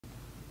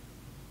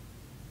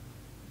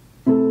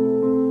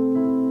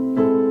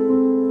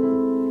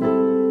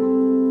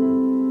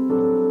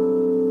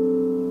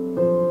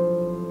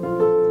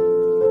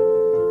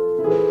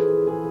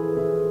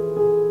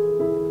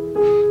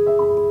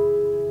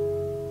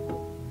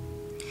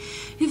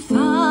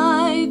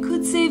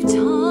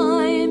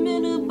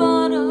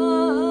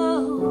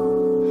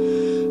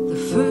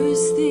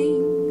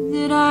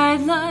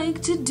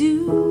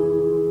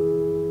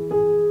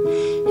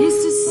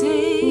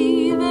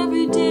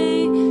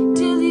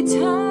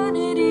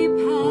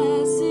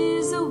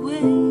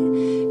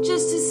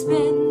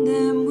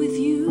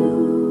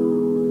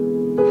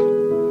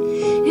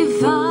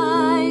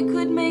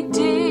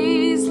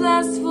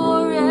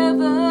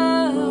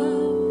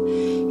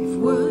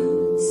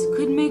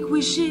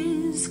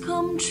wishes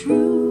come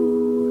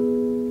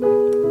true.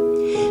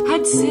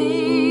 I'd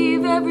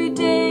save every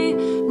day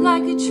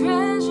like a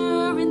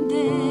treasure, and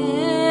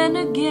then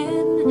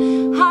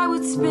again I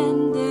would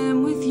spend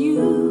them with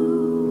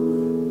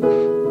you.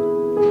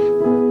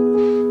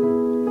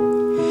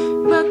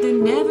 But there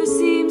never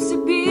seems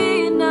to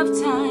be enough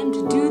time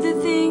to do the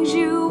things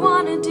you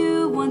want to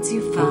do once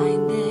you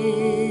find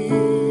them.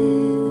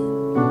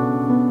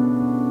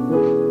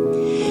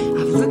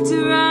 I've looked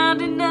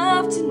around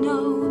enough to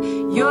know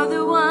you're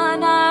the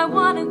one I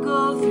want to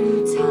go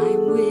through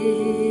time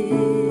with.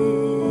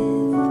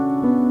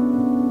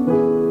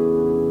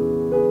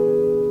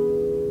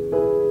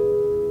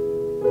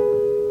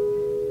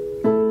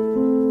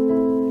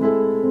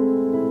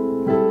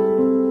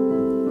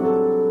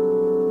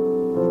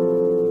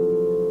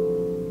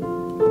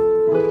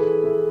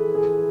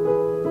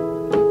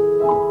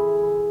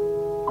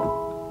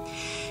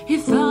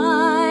 If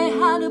I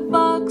had a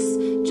box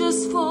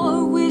just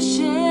for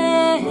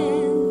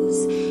wishes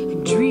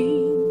and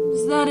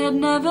dreams that had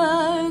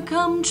never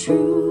come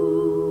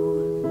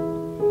true,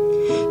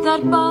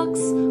 that box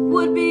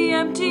would be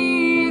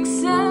empty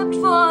except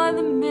for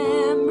the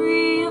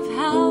memory of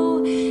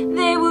how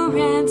they were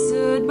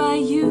answered by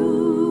you.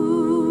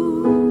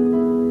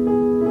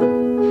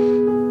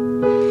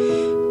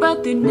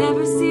 But there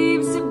never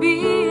seems to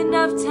be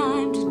enough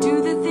time to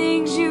do the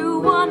things you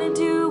want to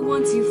do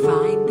once you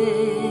find them.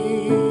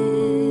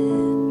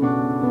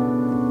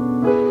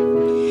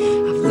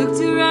 I've looked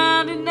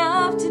around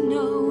enough to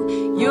know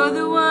you're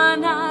the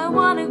one I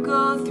want to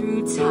go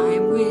through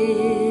time with.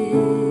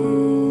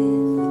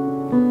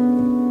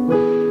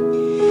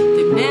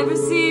 There never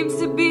seems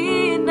to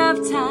be enough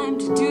time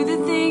to do the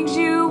things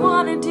you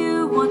want to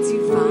do once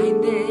you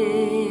find them.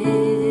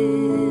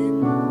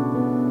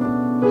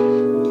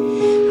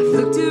 I've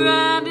looked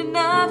around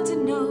enough to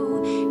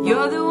know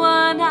you're the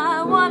one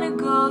I want to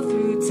go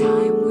through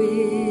time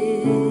with.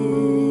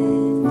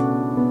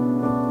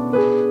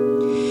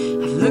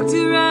 I've looked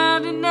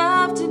around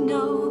enough to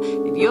know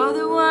that you're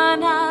the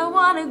one I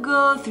want to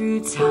go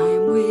through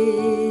time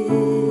with.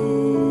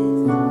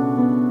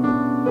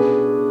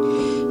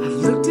 I've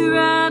looked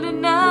around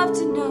enough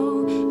to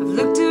know, I've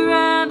looked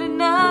around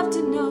enough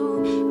to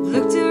know, I've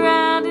looked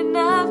around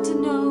enough to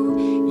know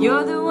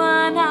you're the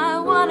one I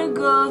want to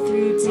go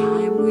through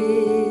time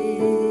with.